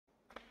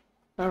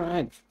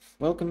Alright,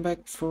 welcome back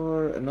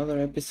for another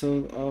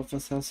episode of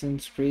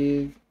Assassin's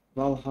Creed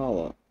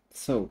Valhalla.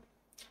 So,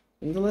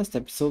 in the last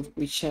episode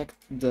we checked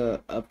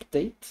the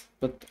update,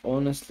 but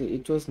honestly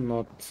it was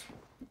not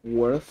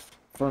worth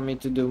for me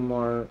to do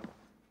more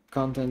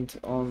content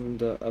on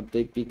the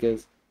update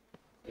because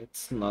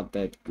it's not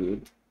that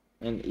good,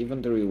 and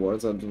even the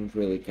rewards I don't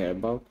really care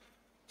about.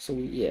 So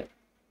yeah,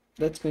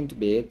 that's going to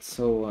be it.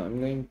 So I'm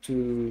going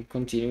to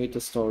continue with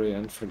the story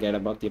and forget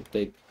about the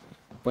update.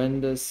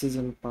 When the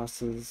season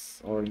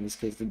passes, or in this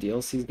case the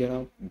DLCs get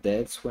out,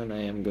 that's when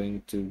I am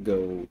going to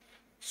go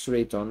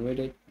straight on with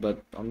it.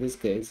 But on this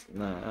case,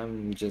 nah,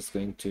 I'm just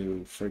going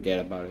to forget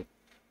about it.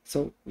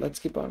 So let's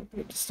keep on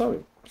with the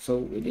story. So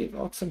we did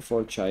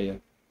Oxenford Shire.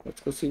 Let's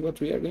go see what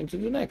we are going to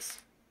do next.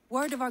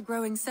 Word of our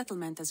growing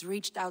settlement has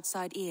reached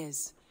outside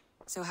ears,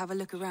 so have a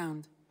look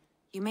around.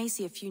 You may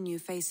see a few new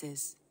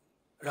faces.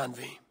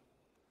 Ranvi,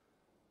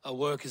 our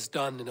work is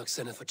done in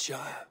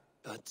Oxenfordshire,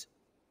 but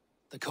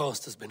the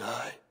cost has been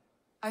high.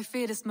 I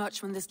feared as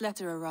much when this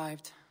letter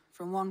arrived,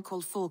 from one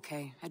called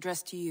Fulke,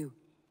 addressed to you.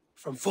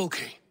 From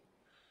Fulke?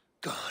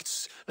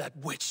 Gods, that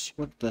witch.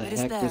 What the It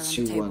is heck there does on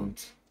she the table.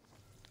 want?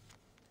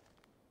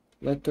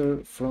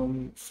 Letter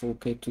from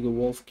Fulke to the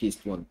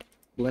Wolf-Kissed One.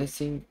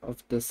 Blessing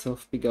of the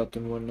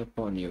Self-Begotten One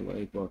upon you,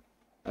 Eivor.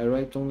 I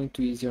write only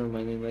to ease your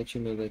mind and let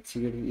you know that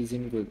Sigurd is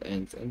in good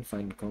hands and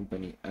fine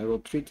company. I will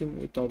treat him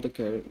with all the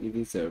care he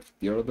deserves.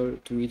 The order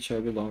to which I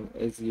belong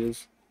is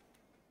used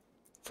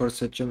for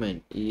such a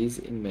man. He is,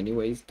 in many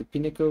ways, the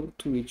pinnacle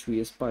to which we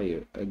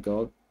aspire, a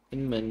god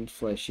in many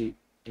fleshy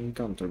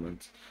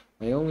encounterments.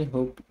 I only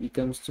hope he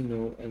comes to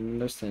know and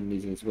understand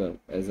this as well,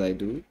 as I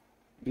do,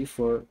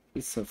 before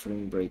his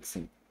suffering breaks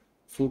him.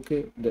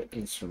 Fulke, the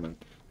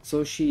instrument.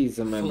 So she is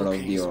a member of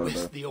Fulke the is order.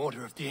 with the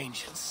Order of the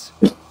Ancients.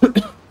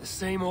 The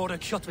same order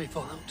Kjotve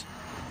followed.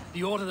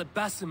 The order that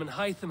Basim and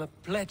Hytham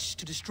have pledged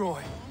to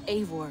destroy.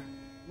 Eivor,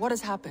 what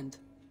has happened?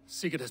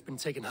 Sigurd has been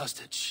taken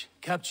hostage,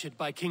 captured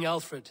by King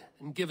Alfred,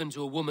 and given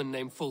to a woman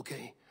named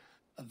Fulke.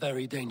 A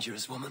very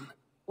dangerous woman.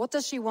 What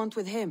does she want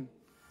with him?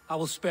 I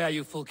will spare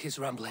you Fulke's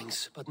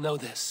ramblings, but know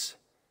this.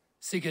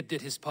 Sigurd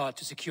did his part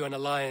to secure an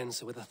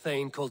alliance with a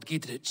thane called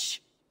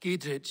Gidrich.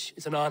 Gidrich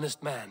is an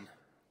honest man,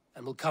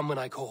 and will come when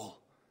I call.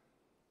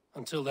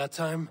 Until that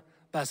time,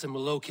 Basim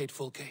will locate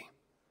Fulke.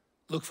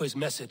 Look for his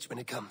message when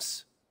it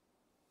comes.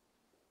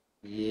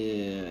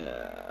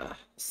 Yeah,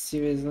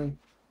 seriously?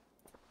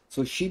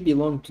 So she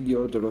belonged to the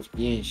Order of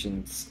the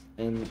Ancients,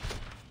 and...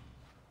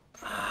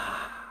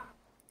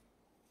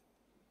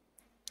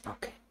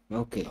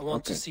 Okay, I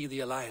want okay. to see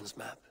the alliance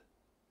map.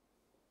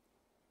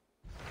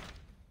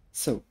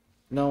 So,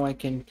 now I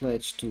can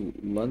pledge to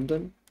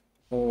London,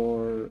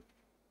 or...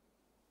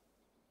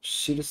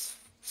 Shropshire?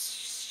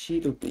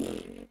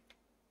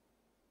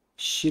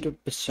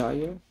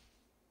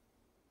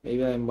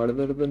 Maybe I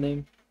murdered the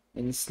name,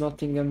 and it's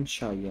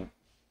Nottinghamshire.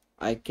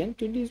 I can't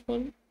do this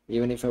one,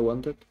 even if I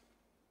wanted.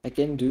 I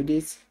can do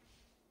this,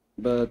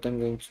 but I'm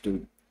going to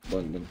do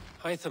London.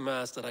 Hytham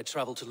asked that I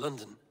travel to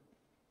London.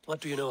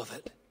 What do you know of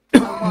it? A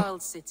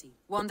wild city,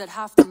 one that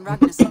Halfdan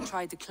Ragnarsson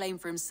tried to claim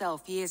for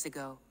himself years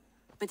ago.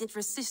 But it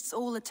resists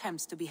all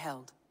attempts to be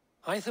held.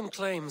 Hytham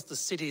claims the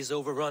city is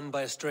overrun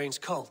by a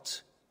strange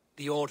cult,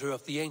 the Order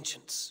of the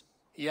Ancients.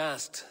 He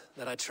asked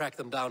that I track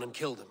them down and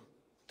kill them.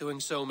 Doing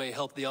so may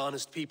help the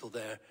honest people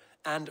there,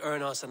 and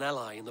earn us an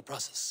ally in the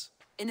process.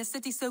 In a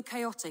city so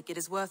chaotic, it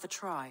is worth a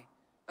try.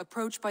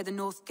 Approach by the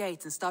North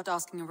Gate and start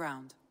asking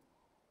around.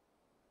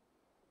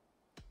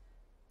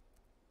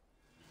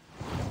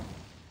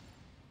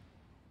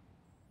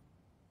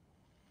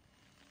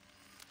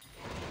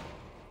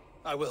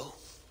 I will.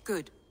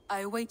 Good. I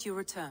await your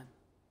return.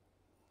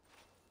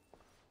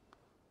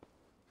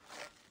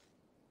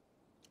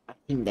 I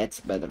think that's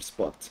a better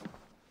spot.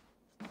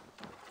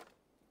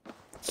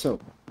 So,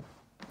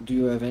 do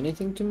you have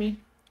anything to me?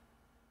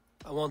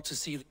 I want to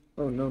see...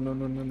 Oh, no.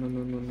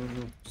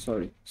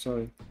 Sorry.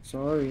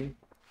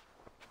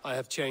 I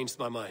have changed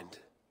my mind.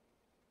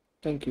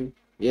 Thank you.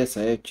 Yes,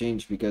 I have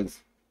changed because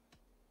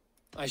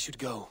I should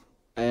go.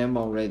 I am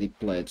already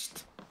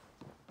pledged.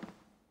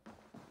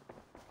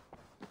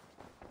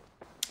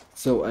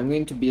 So I'm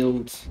going to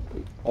build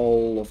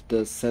all of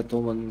the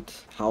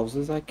settlement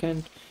houses I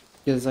can,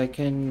 because I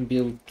can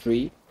build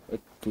 3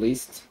 at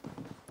least.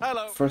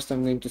 Hello. First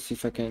I'm going to see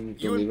if I can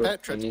You and deliver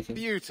Petra, it's anything.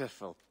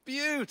 beautiful.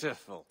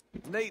 Beautiful.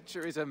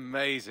 Nature is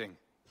amazing.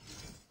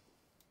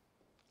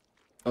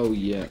 Oh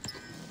yeah.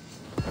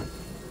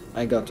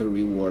 I got a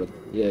reward.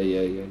 Yeah.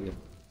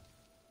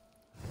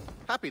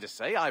 Happy to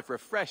say I've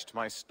refreshed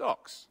my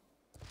stocks.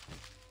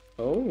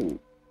 Oh,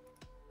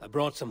 I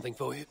brought something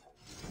for you.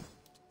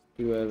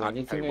 do you have I'd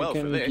anything pay well I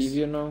can for this. give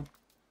you now?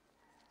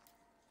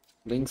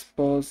 Link's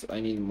paws, I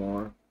need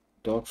more.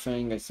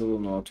 Dogfang, I still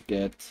don't know how to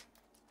get.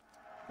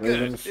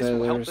 Raven Good. This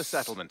will help the feathers.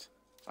 settlement.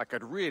 I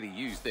could really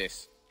use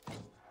this.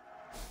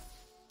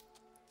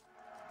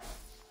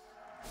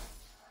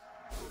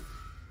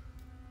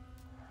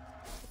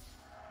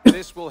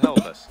 This will help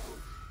us.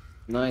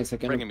 Nice, I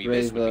can Bringing me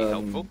upgrade this would be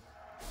helpful.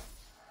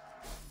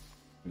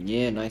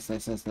 Yeah, nice.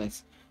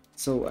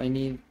 So I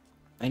need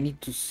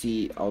to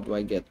see how do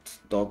I get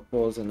dog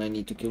paws, and I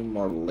need to kill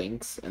more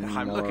lynx and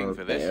I'm looking more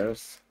for this.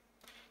 bears.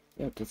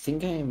 Yeah, the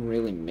thing I am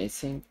really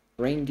missing,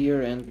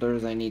 reindeer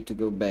antlers. I need to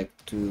go back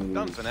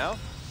Done for now.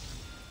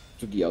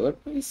 to the other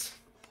place,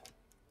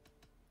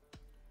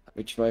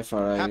 which by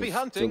far I Happy still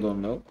hunting.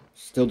 don't know,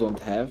 still don't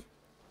have,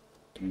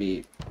 to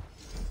be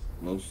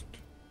most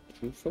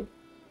truthful.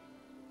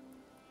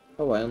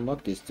 Oh, I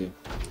unlocked this too.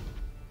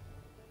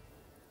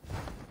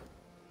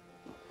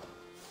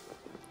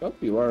 Oh,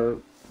 you are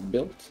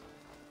built.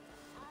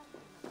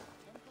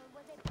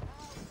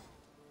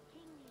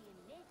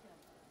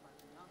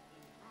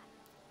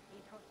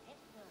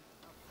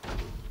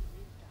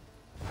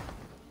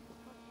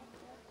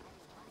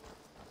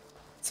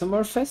 It's a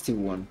more festive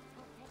one.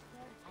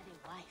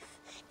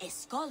 A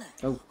scholar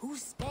Oh. who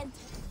spent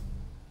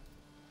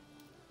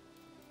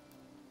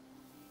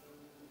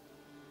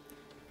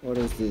What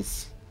is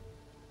this?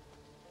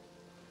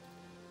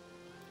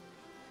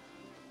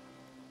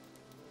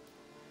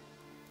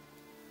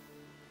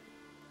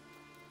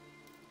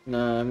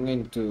 Nah, I'm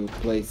going to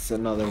place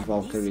another and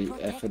Valkyrie this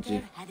effigy.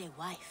 protector had a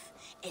wife,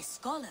 a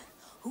scholar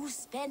who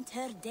spent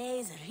her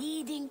days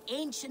reading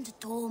ancient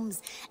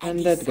tomes And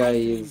that guy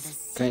deciphering is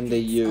the kinda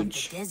secrets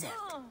huge. of the desert.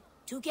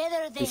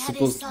 Together they He's had a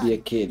supposed to be a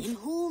son kid. in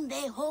whom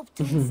they hoped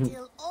to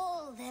instill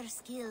all their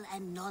skill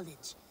and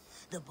knowledge.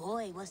 The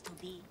boy was to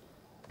be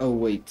Oh,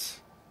 wait.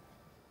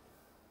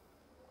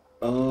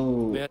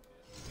 Oh, Yeah.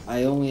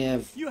 I only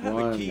have You have a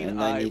one keen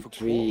and I eye need for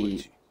 3.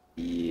 quality.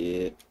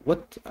 Yeah.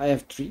 What? I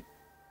have 3?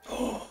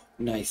 Oh,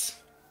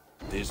 nice.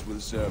 This will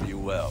serve you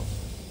well.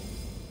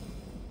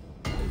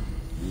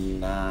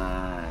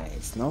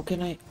 Nice. Now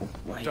can I...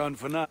 Done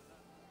for now.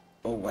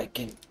 Oh, I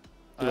can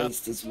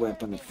place this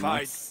weapon at Fight.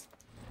 max.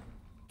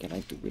 Can I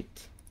do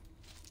it?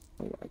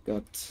 Oh, I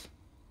got...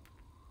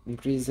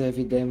 Increase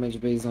heavy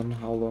damage based on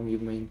how long you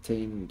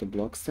maintain the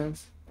block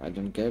stance. I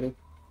don't get it.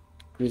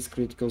 Increase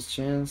critical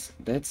chance.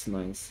 That's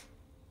nice.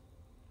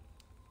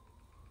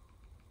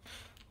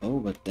 Oh,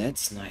 but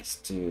that's nice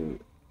too.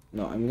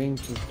 No, I'm going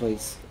to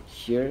place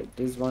here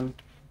this one,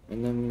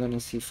 and I'm gonna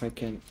see if I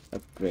can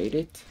upgrade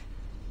it.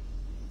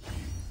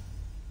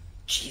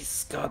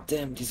 Jeez,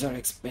 goddamn, these are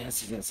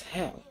expensive as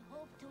hell. they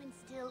hoped to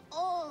instill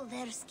all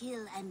their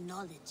skill and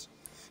knowledge.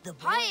 The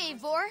boy Hi,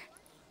 Eivor.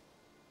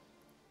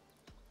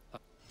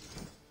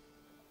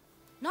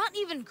 Not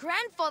even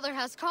grandfather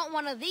has caught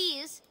one of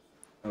these.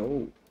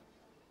 Oh,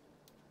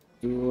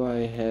 do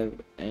I have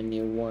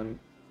any one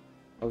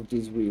of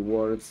these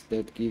rewards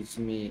that gives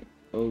me?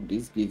 Oh,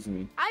 this gives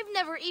me. I've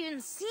never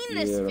even seen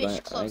this Yeah, fish but I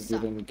close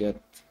up. didn't get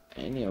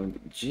any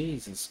of.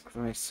 Jesus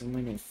Christ, so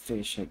many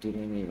fish I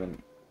didn't even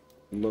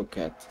look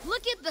at.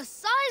 Look at the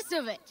size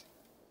of it.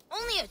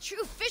 Only a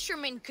true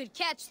fisherman could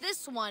catch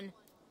this one.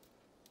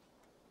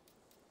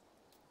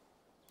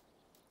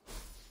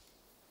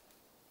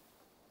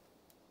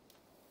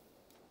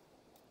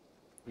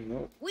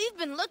 Nope, We've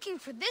been looking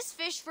for this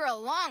fish for a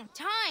long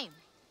time.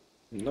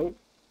 nope,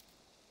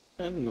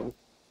 and nope.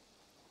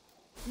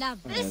 Now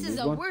this And is this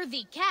a one?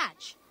 worthy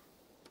catch.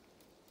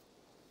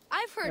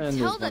 I've heard And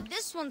tell this that one.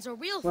 this one's a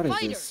real What is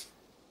fighter. this?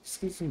 This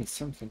gives me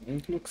something,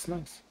 and it looks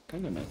nice,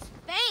 kind of nice.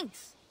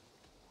 Thanks.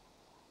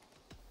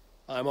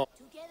 I'm on.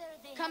 together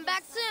they Come had a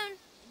back son soon.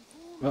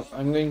 in whom Well, they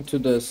I'm going hoped to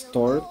the instill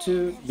store all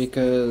too their skill and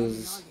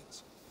because knowledge.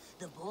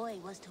 The boy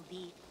was to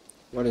be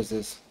what is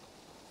this?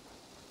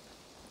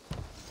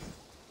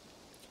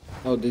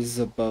 Oh, this is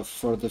a buff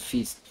for the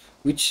feast.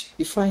 Which,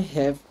 if I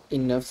have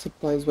enough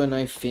supplies when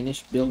I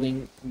finish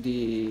building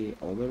the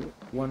other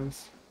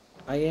ones,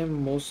 I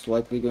am most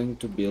likely going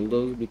to build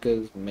those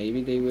because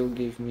maybe they will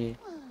give me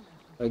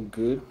a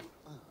good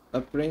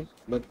upgrade.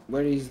 But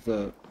where is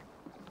the...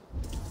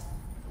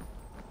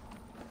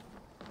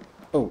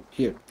 Oh,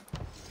 here.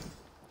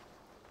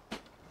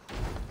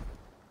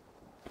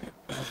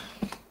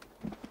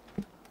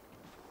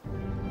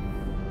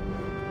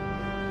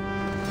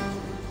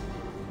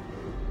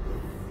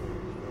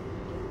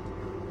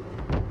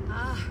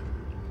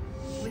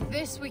 With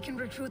this, we can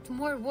recruit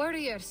more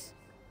warriors.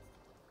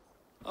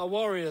 Our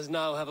warriors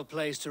now have a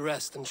place to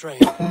rest and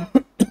train.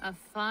 A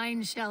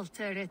fine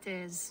shelter it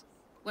is.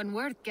 When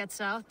word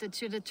gets out, it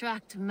should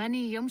attract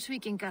many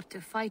Jomsvikingar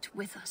to fight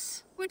with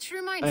us. Which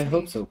reminds I me,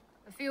 hope so.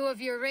 a few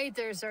of your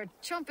raiders are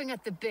chomping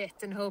at the bit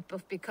in hope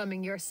of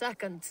becoming your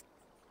second.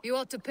 You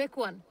ought to pick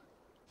one.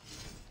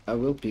 I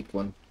will pick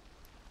one.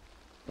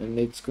 And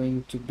it's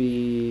going to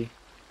be...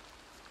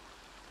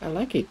 I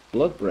like it.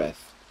 Blood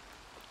Breath.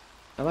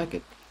 I like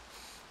it.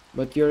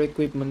 But your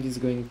equipment is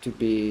going to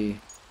be...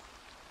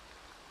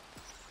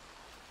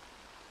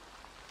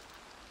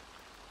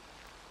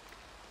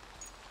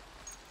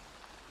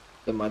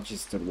 the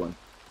Magister one.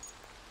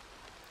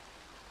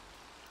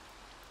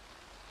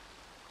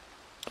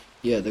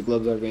 Yeah, the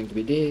gloves are going to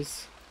be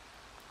this.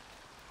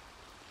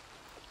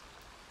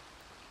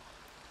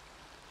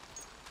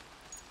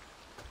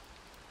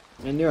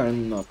 And you are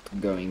not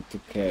going to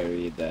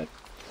carry that.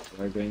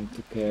 You are going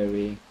to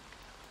carry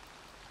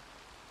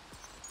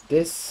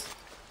this.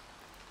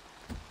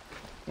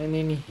 And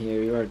in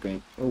here you are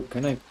going... Oh,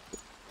 can I...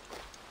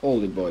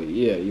 Holy boy,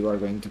 yeah, you are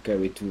going to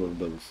carry two of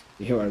those.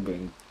 You are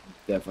going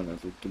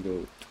definitely to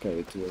go to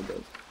carry two of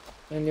those.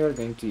 And you are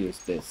going to use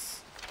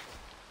this.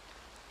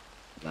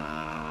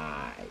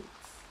 Nice.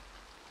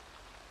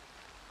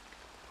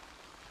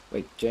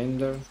 Wait,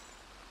 gender?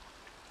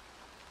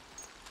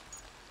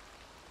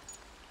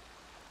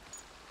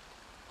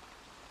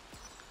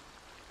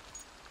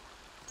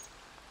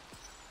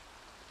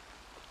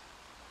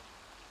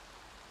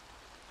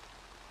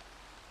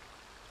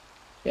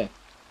 Yeah.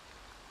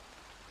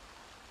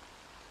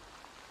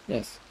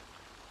 Yes.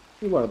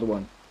 You are the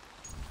one.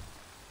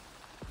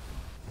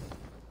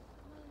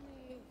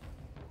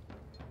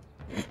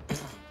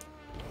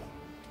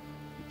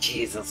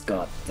 Jesus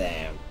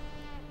goddamn.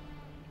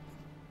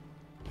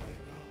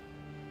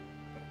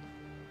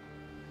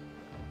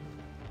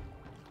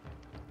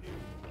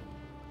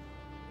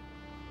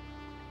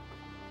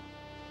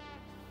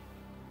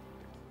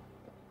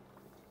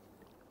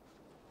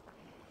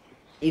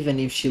 Even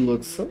if she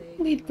looks a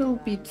little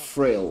bit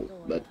frail,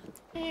 but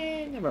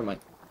never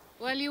mind.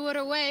 While you were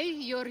away,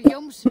 your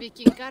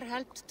Jomsvikingar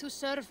helped to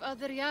serve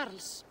other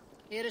Jarls.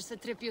 Here is the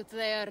tribute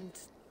they earned.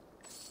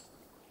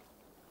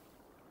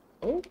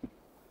 Oh,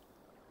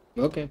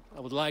 okay. I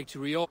would like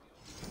to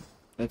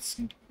Let's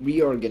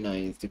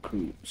reorganize the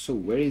crew. So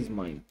where is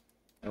mine?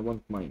 I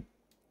want mine.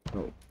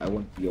 No, I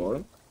want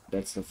Bjorn.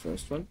 That's the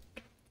first one.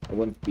 I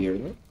want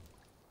Bjorn.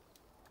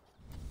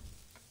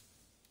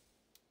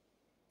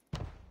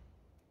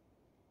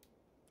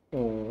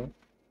 Oh,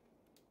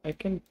 I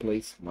can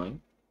place mine.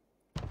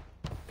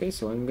 Okay,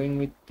 so I'm going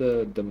with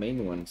the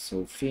main one.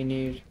 So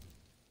Finir.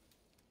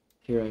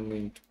 Here I'm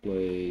going to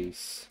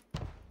place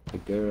the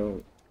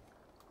girl.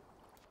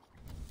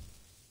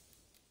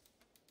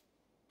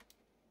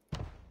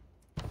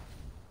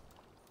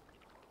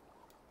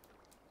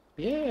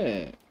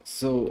 Yeah,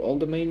 so all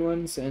the main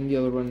ones and the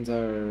other ones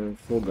are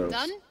full girls.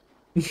 Done?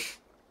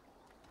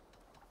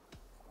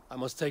 I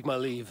must take my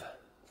leave.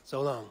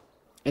 So long.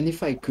 And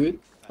if I could,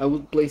 I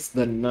would place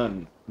the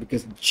nun,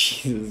 because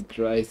Jesus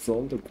Christ,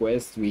 all the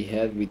quests we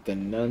had with the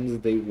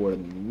nuns, they were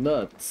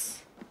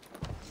nuts.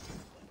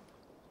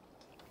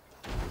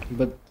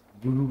 But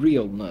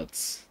real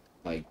nuts.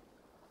 Like,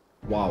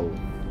 wow.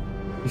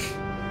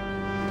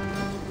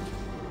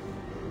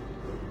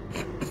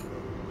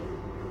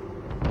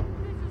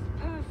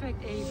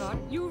 Perfect, Ava.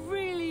 You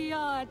really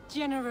are a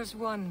generous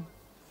one.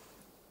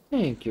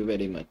 Thank you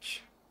very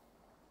much.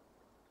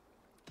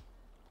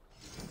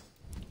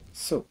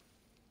 So,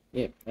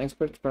 yeah,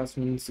 expert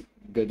craftsman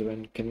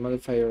Gudrun can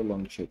modify her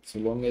longship so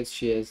long as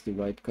she has the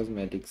right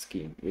cosmetic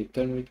scheme.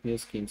 Return with new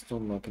schemes to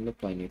unlock and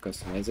apply new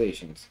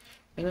customizations.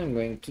 And I'm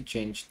going to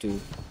change to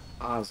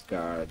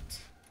Asgard.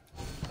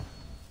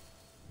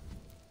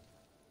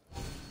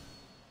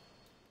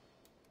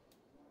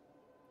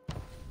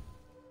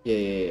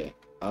 Yeah.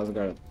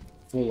 Asgard.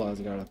 Full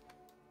Asgard.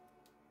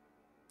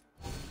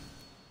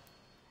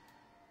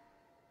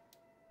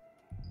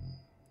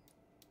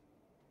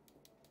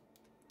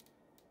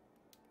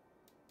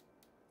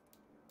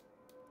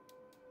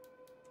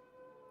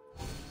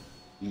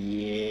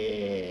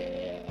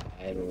 Yeah,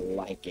 I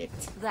like it.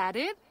 That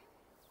it?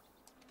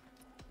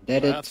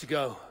 That I have it. to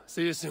go.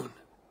 See you soon.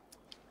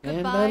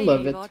 And Goodbye, I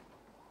love it. Eivor.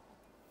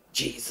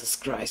 Jesus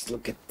Christ,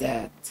 look at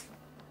that.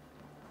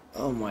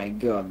 Oh my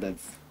god,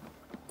 that's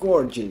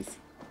gorgeous.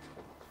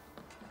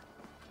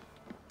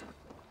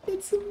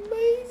 It's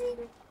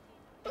amazing.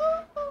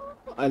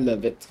 I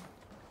love it.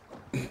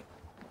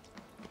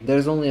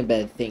 There's only a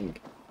bad thing.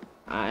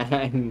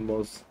 I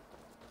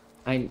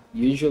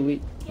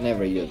usually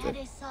never use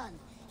it.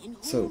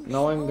 So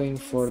now I'm going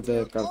for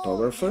the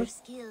cartographer.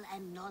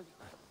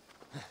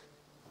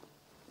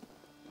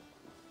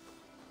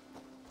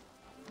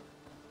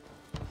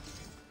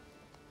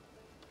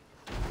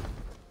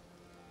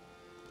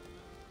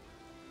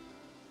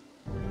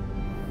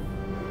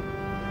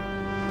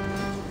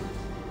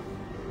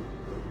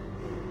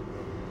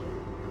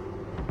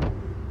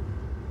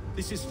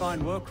 This is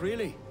fine work,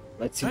 really.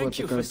 Let's see what Thank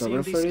the you for seeing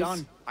cartographer this is.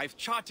 done. I've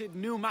charted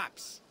new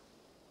maps.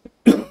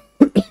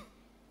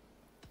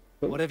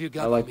 What have you I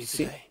got like for me to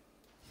see. today?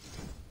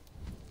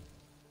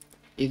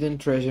 Hidden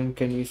treasure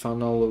can be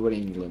found all over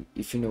England,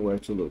 if you know where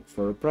to look.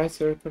 For a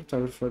price, your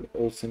cartographer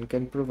Olsen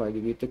can provide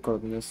you with the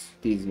coordinates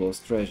to these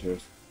lost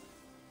treasures.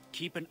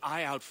 Keep an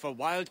eye out for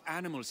wild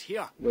animals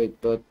here. Wait,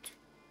 but...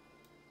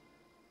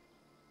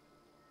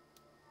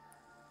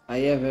 I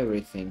have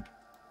everything.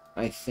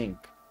 I think.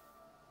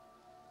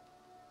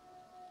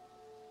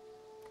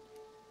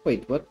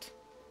 Wait, what?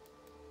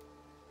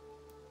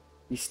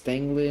 East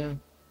Anglia?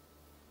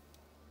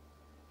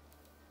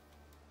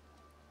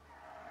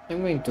 I'm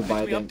going to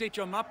buy Let me them. update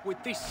your map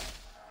with this.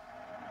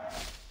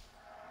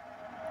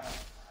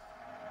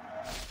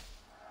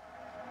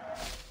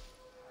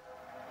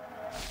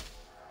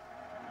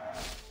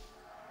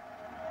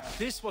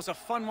 This was a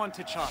fun one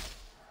to chart.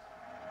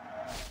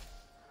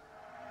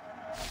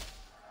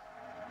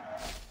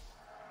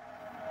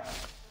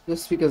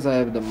 Just because I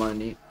have the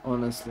money,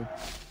 honestly.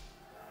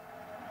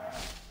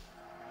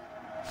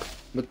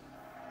 But...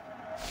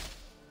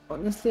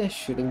 Honestly, I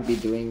shouldn't be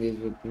doing this,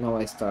 but now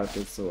I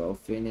started, so I'll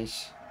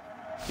finish.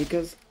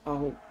 Because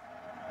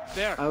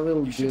There. I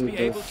will You should do be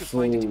the able to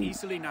find it full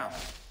easily now.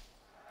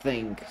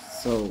 thing.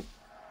 So,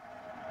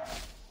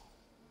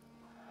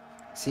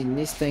 see,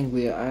 Nist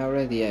Anglia, I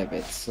already have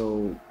it,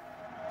 so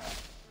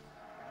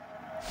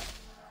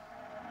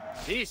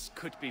This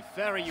could be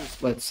very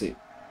useful. let's see.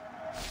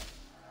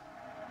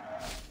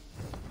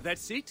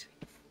 That's it?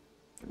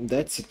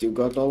 That's it, you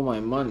got all my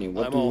money.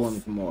 What I'm do you off.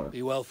 want more?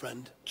 Be well,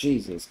 friend.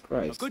 Jesus A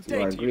Christ, good you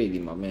day are to you. greedy,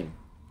 my man.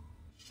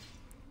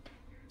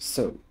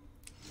 So,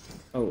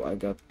 oh, I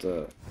got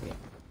yeah.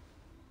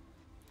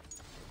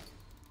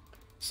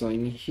 So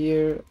in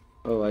here,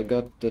 oh, I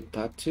got the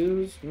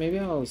tattoos. Maybe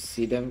I'll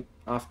see them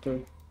after.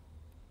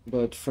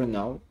 But for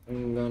now,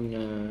 I'm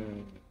gonna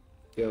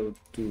go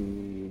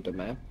to the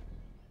map.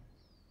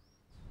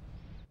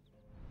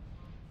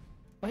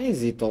 Why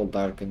is it all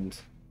darkened?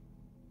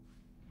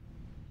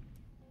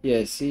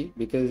 Yeah, see,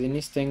 because in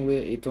East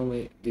Anglia it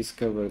only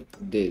discovered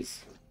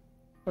this.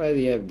 I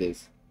already have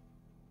this.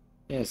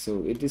 Yeah,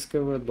 so it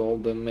discovered all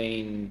the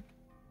main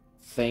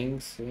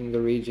things in the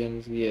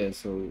regions. Yeah,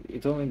 so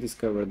it only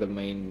discovered the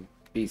main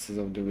pieces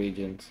of the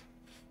regions.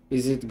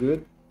 Is it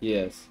good?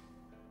 Yes.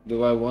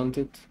 Do I want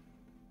it?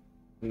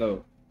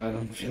 No. I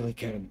don't really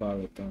care about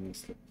it,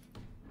 honestly.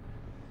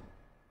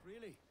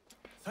 Really?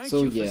 Thank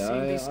So you for yeah,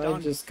 seeing this I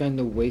done. just kind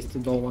of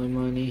wasted all my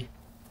money.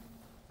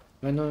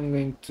 I know I'm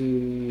going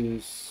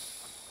to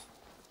see.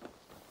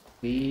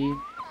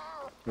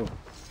 Oh,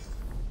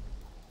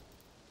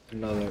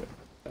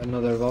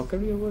 another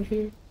Valkyrie over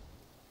here.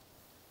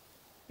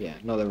 Yeah,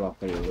 another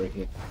Valkyrie over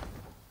here.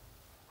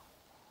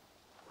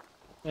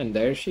 And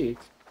there she is.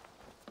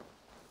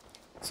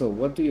 So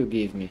what do you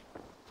give me?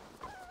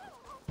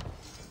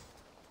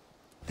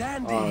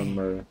 Dandy!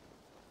 Armor.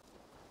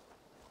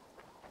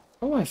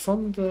 Oh, I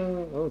found the.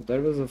 Oh,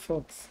 there was a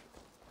fox.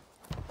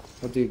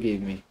 What do you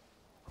give me?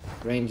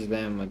 Range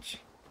damage.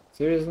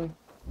 Seriously?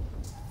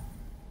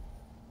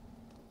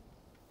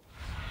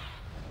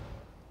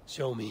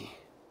 Show me.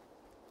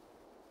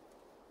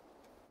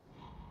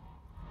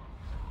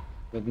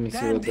 Let me see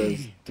what does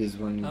Dandy! this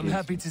one I'm gives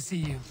happy me. to see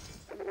you.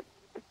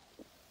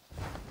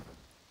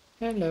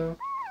 Hello.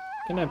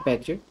 Can I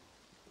pet you?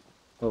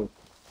 Oh.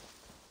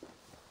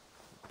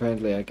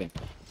 Apparently I can.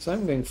 So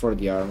I'm going for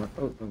the armor.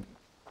 Oh, oh.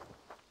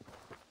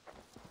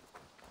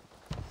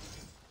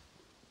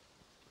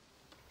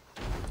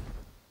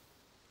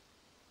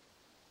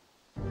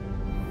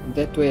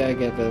 That way I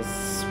get a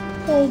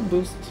small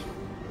boost.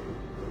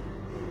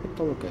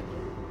 But okay.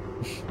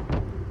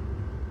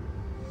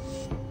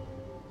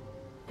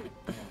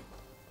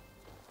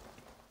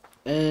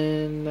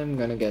 And I'm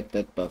gonna get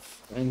that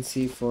buff and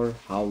see for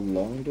how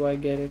long do I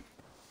get it.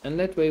 And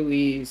that way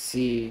we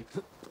see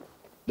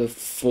the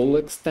full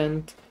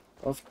extent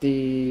of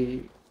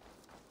the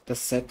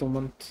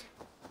settlement.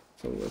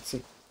 So let's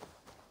see.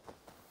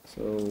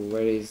 So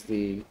where is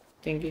the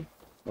thingy?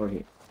 Or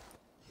here?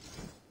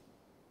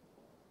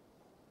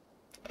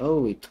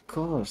 Oh, it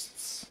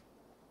costs.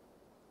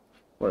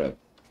 Whatever.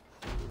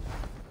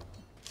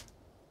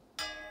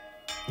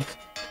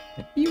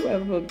 You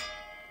have a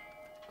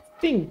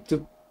thing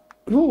to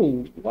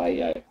pull.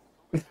 Why I?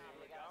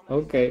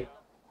 Okay.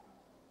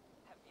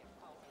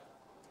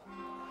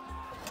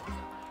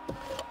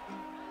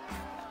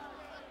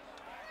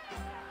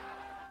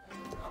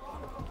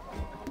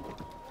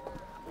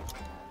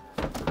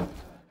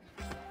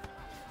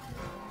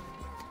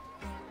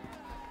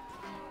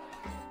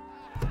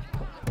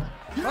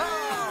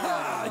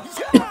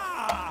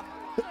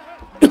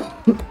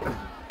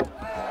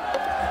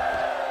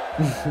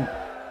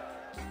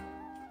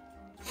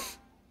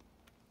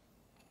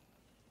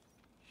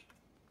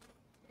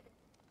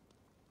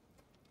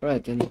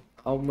 Right, and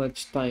how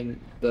much time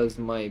does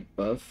my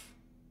buff?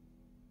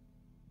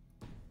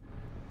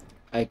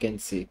 I can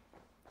see.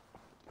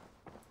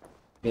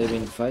 Maybe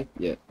in fight?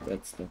 Yeah,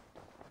 that's the.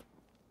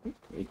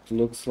 It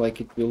looks like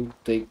it will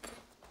take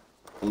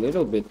a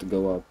little bit to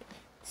go up.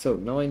 So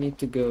now I need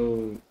to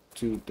go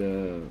to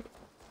the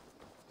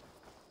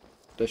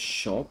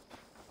shop.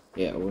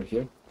 Yeah, over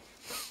here.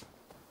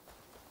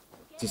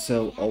 To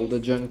sell all the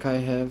junk I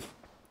have.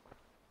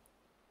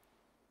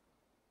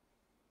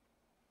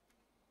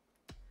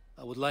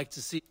 I would like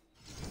to see.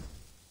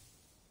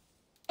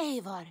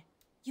 Eivor,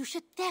 you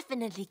should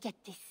definitely get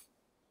this.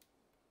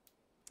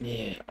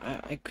 Yeah,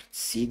 I could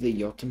see the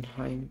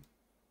Jotunheim.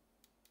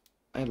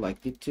 I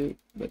liked it too,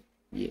 but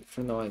yeah,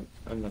 for now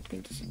I'm not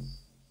going to sell.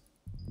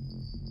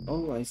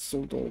 Oh, I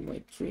sold all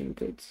my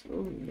trinkets.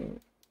 Oh no.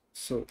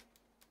 So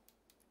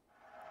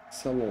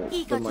sell all the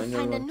Eager to minor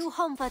find a ones. new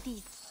home for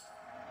these.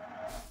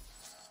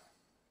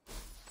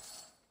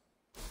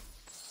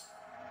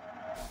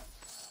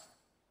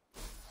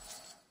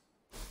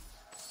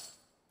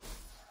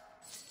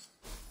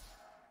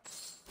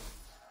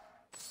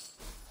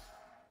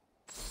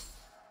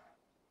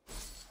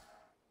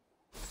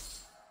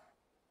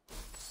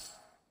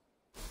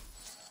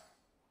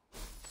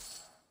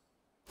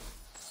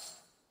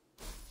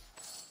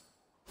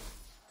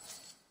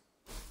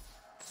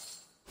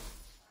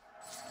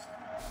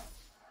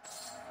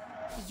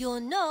 You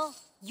know,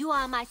 you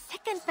are my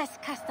second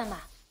best customer.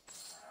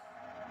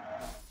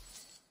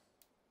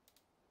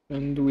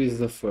 And who is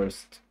the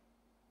first?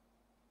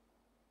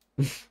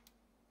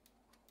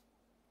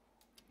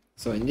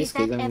 So in this Is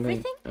case, that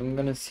everything? I'm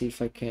gonna see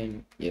if I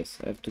can. Yes,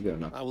 I have to go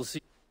now. I will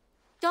see.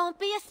 Don't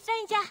be a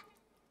stranger.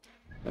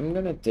 I'm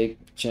gonna take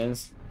a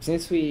chance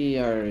since we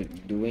are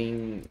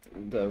doing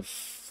the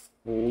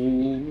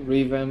full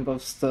revamp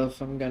of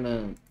stuff. I'm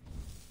gonna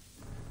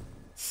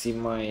see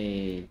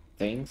my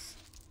things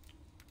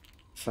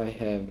if I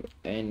have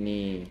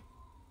any.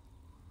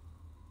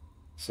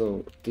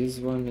 So this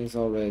one is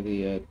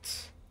already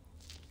at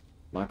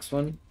max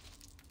one.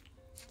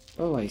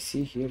 Oh, I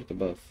see here the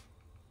buff.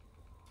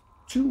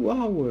 2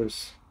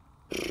 hours.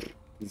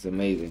 It's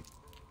amazing.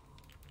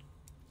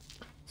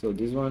 So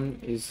this one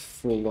is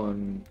full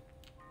on.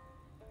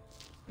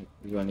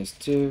 This one is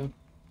 2.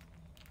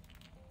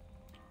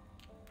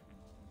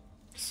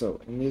 So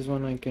in this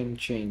one I can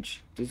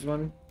change this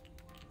one.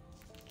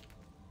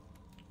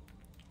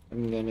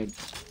 I'm gonna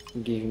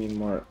give me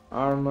more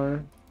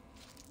armor.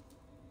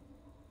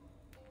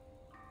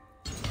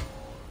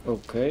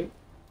 Okay.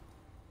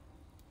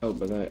 Oh,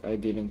 but I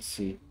didn't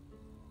see.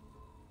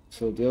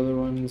 So the other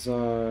ones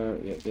are,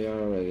 yeah, they are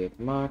already at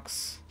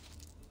max.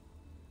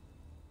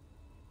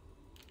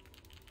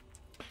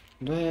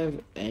 Do I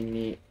have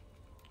any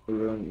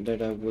rune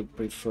that I would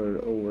prefer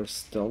over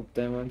stealth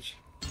damage?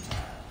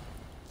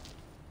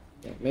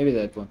 Yeah, maybe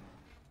that one.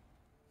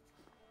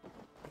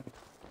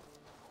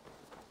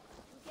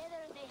 Together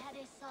they had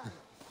a son,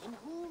 in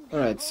whom they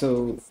Alright, hoped so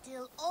to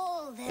instill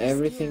all their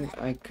everything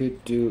skill. I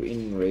could do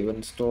in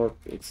Ravensthorpe,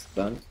 it's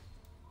done.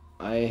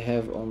 I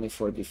have only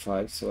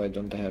 45, so I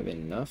don't have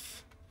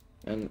enough.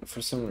 And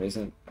for some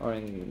reason,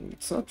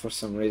 it's not for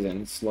some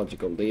reason, it's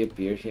logical, they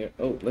appear here.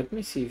 Oh, let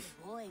me see if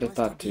Boy, the was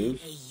to be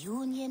tattoos. a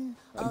union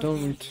I of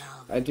don't, their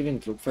love. I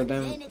didn't look for But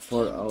them then it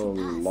for came a to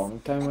pass long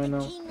time that right the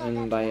now, king of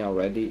and that I land-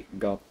 already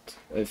got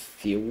a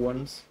few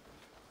ones.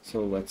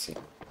 So let's see.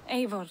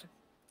 Eivor,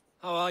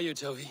 How are you,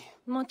 Toby?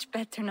 much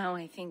better now,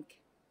 I think.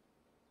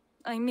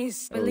 I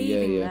miss Oh, yeah,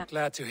 believing yeah. that.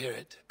 Glad to hear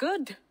it.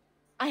 Good.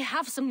 I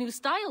have some new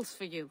styles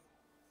for you.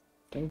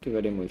 Thank you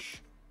very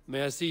much.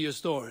 May I see your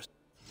stores?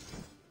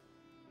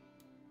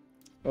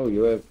 Oh,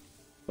 you have,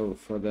 oh,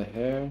 for the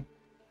hair.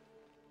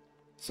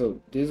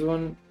 So this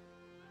one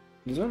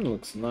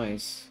looks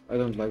nice. I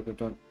don't like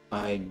that one.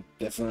 I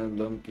definitely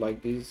don't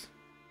like this.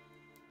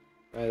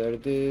 Either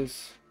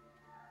this,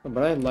 oh,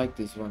 but I like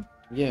this one.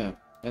 Yeah,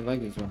 I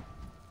like this one.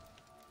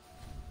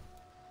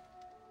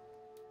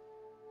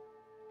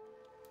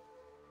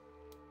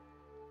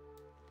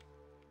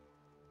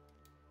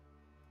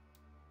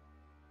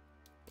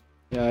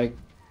 Yeah,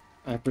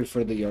 I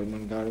prefer the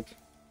Jormungand.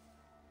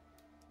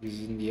 This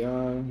is in the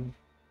arm.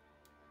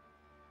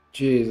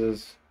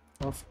 Jesus,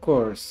 of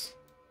course.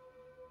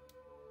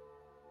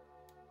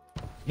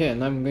 Yeah,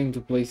 and I'm going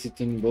to place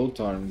it in both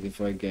arms if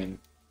I can.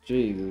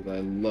 Jesus, I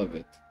love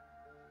it.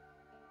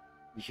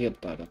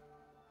 Hietara.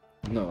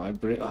 No, I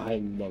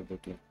love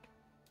it.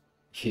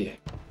 Yeah.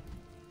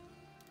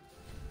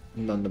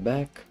 And on the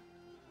back.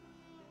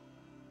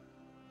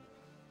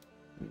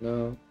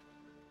 No.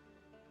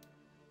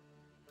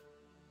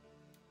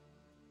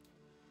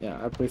 Yeah,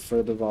 I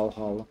prefer the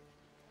Valhalla.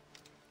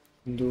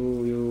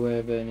 Do you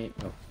have any?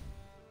 No.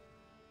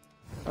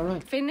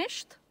 Alright.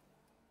 Finished?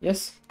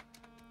 Yes,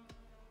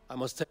 I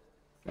must take.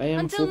 I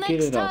am Until full next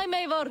kitted out. time,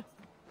 Eivor.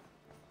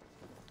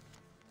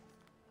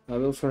 I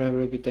will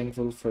forever be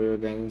thankful for your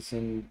guidance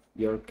and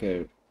your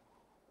care,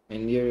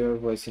 and hear your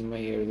voice in my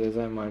ears as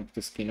I mark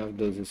the skin of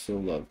those who so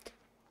loved.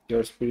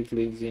 Your spirit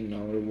lives in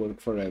our world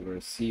forever.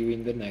 See you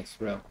in the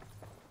next realm.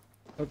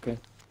 Okay.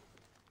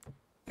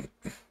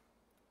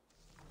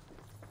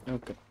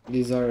 Okay.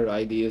 These are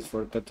ideas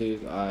for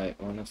tattoos. I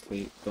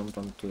honestly don't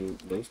want to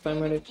waste time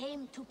on Then it. it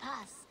came to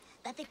pass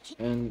that the king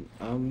And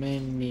how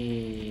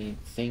many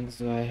things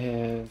do I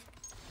have?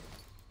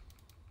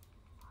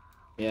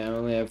 Yeah, I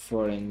only have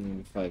 4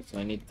 and 5, so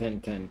I need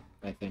 10,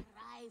 I think.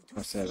 arrived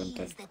Or to 7,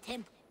 10. seize the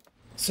temple.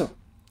 So,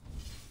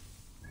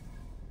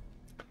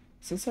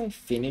 since I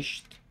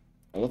finished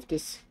all of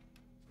this,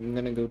 I'm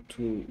gonna go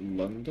to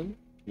London.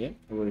 Yeah,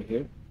 over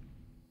here.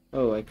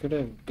 Oh, I could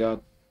have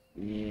got...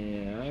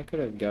 Yeah, I could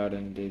have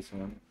gotten this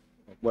one.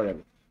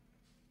 Whatever.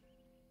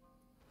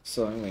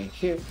 So I'm going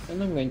here,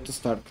 and I'm going to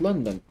start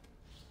London.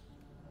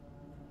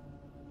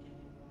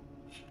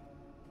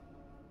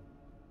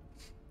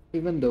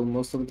 Even though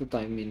most of the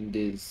time in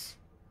this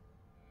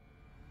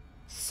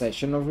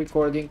session of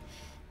recording,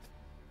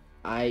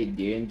 I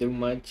didn't do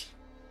much.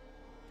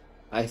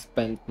 I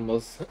spent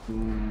most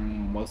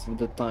of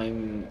the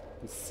time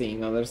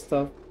seeing other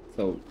stuff.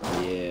 So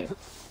yeah.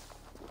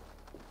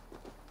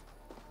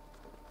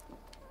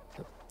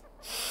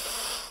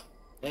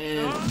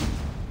 And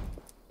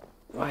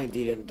why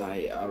didn't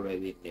I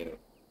already knew?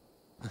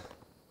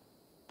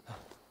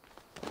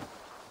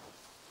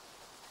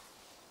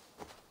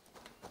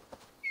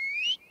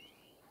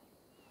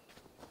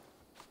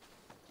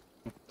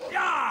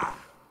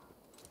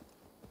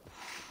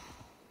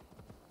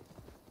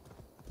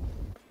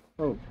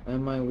 Oh,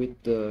 Am I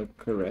with the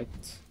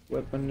correct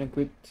weapon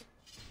equipped?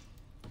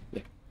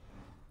 Yeah.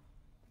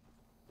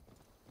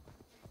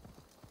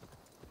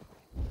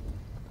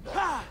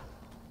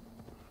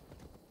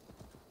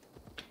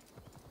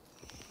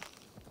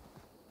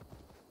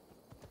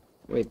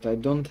 Wait, I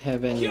don't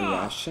have any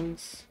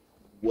rations?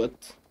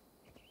 What?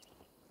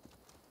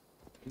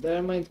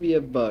 There might be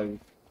a bug.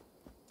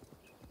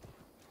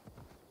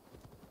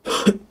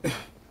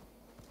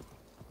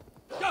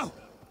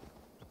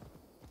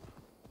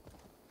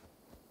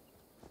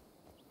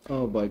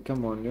 Oh boy,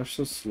 come on, you're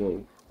so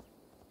slow.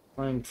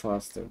 Climb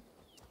faster.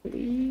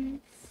 Please.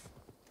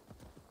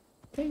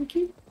 Thank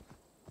you.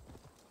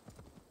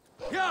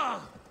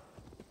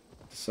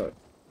 Sorry.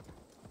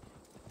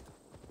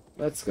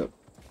 Let's go.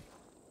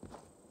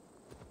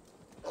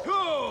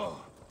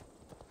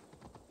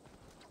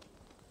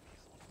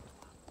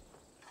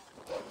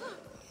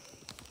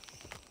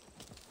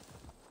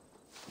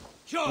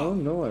 Oh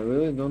no, I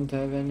really don't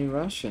have any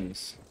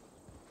rations.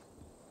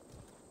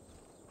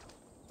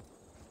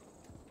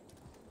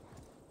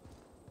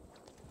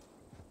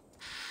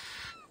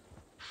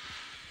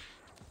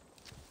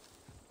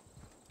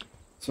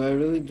 So I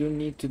really do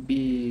need to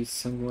be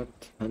somewhat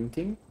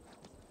hunting.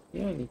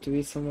 Yeah, I need to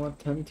be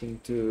somewhat hunting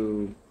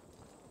to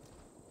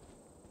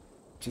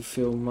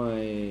fill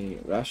my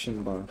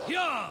ration bar.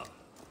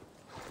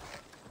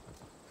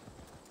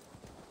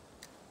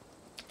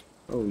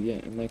 Oh yeah,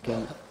 and I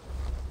can...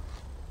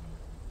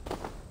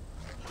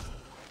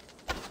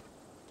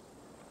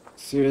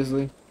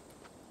 Seriously?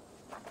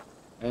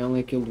 I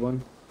only killed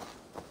one?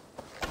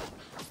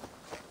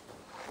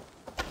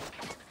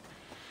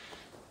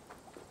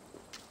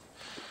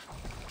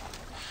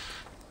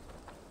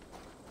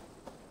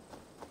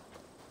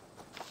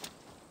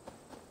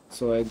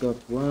 So I got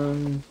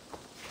one...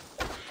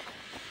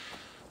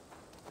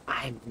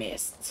 I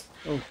missed!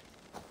 Oh.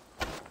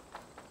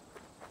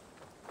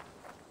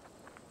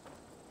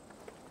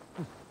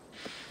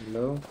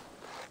 Hello?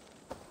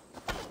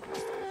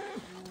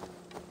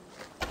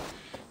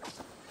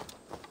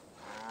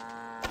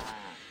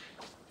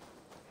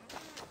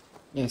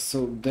 Yeah,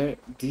 so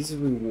these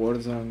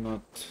rewards are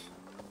not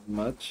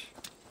much.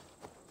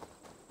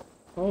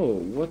 Oh,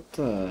 what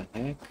the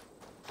heck?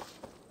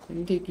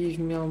 And they give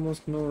me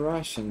almost no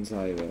rations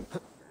either.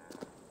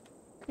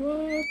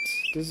 What?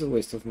 This is a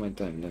waste of my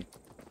time then.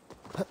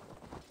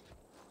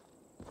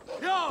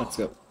 Let's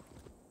go.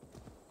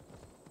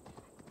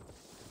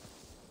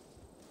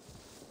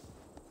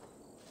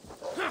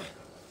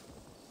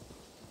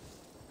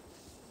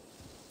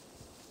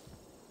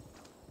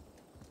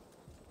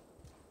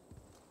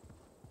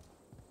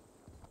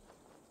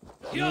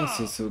 I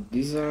see, so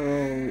these are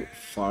all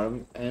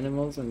farm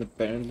animals, and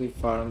apparently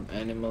farm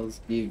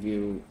animals give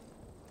you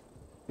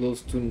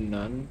close to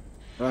none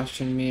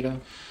ration meter.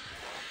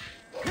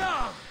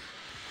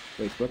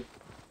 Wait, what?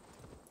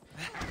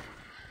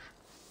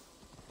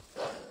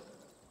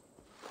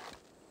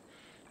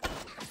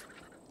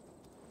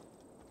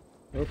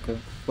 Okay,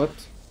 what?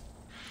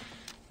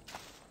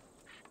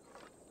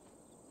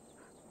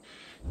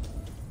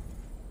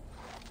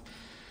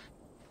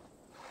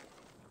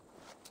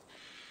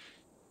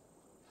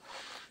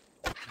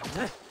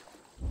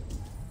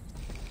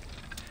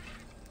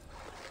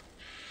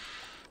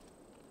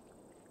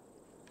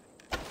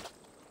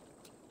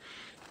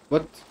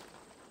 What?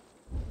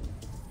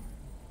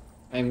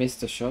 I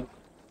missed a shot.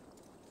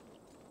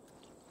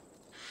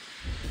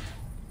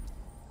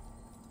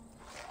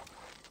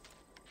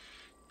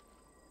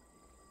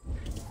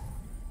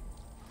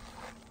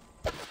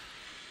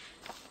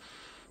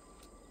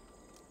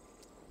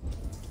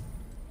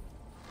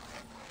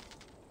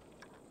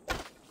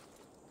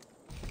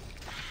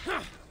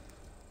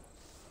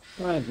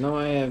 Right, now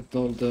I have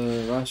all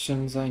the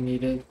rations I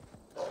needed.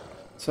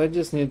 So I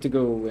just need to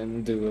go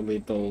and do a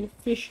little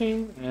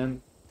fishing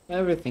and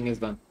everything is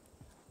done.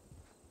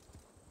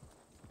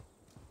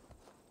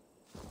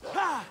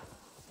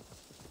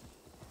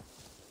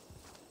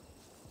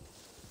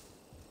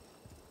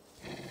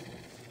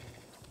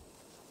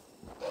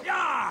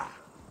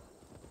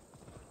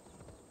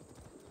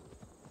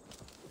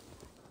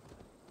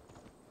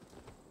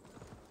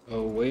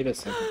 Oh, wait a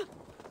second.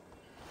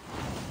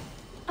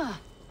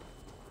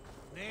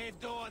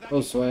 Oh,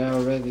 so I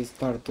already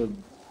started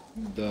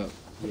the...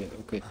 Yeah,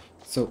 okay.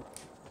 So,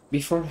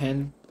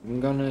 beforehand, I'm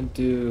gonna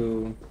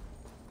do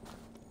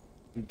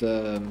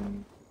the...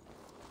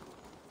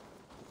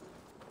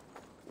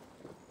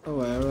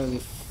 Oh, I already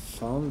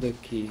found the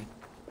key.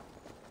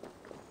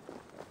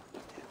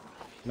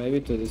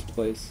 Maybe to this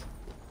place.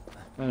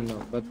 I don't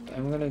know, but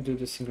I'm gonna do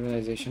the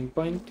synchronization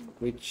point,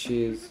 which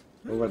is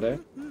over there.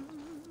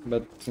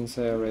 But since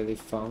I already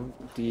found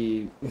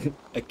the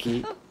a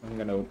key, I'm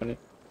gonna open it.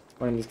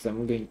 Or in this case,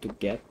 I'm going to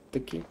get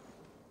the key.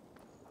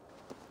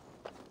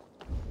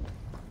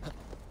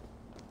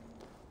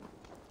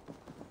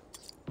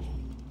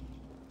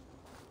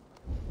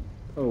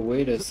 Oh,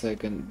 wait a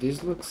second.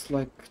 This looks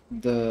like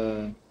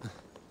the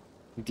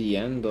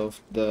end of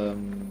the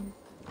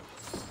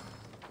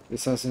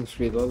Assassin's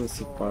Creed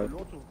Odyssey part.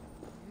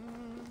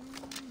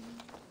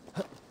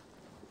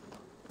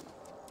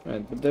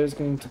 Right, but there's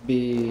going to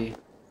be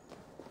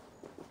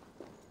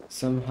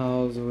some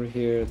house over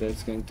here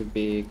that's going to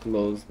be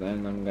closed,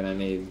 and I'm gonna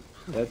need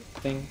that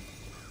thing.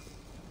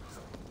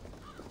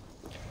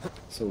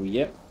 So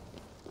yeah,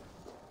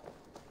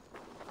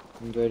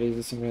 and there is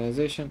the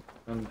synchronization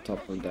on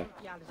top of that.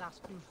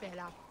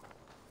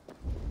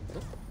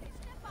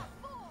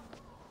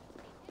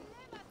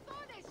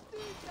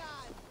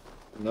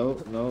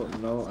 No, no,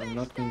 no, I'm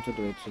not going to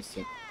do it just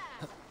yet.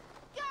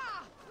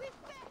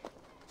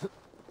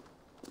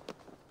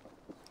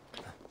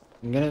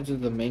 I'm gonna do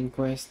the main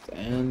quest,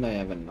 and I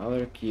have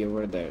another key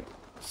over there.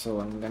 So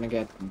I'm gonna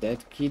get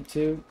that key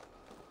too.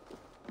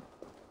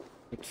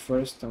 But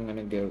first I'm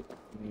gonna go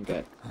and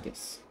get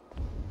this.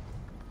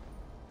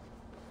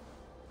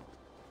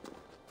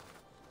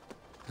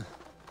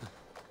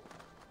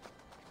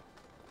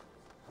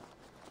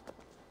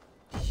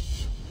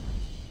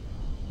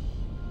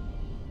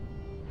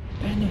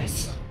 Very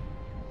nice.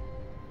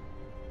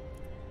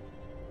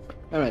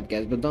 Alright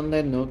guys, but on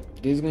that note,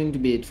 this is going to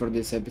be it for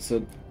this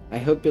episode. I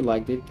hope you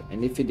liked it,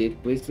 and if you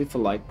did, please leave a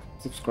like,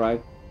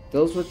 subscribe,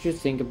 tell us what you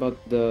think about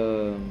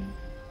the...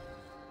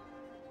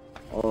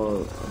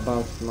 or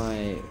about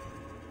my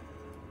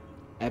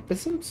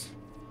episodes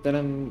that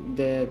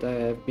I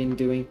have been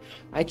doing.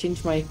 I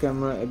changed my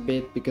camera a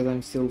bit because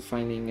I'm still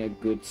finding a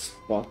good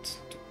spot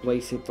to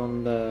place it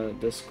on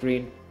the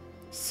screen.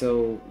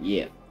 So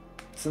yeah,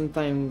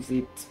 sometimes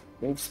it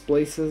moves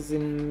places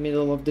in the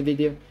middle of the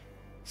video.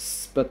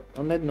 But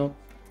on that note,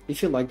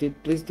 if you liked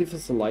it, please leave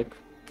us a like,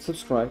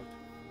 subscribe,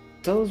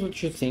 tell us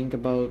what you think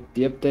about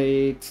the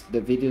updates, the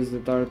videos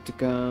that are to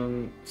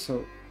come.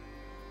 So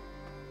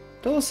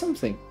tell us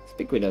something,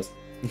 speak with us.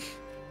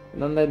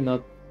 And on that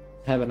note,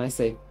 have a nice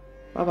day.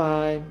 Bye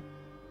bye.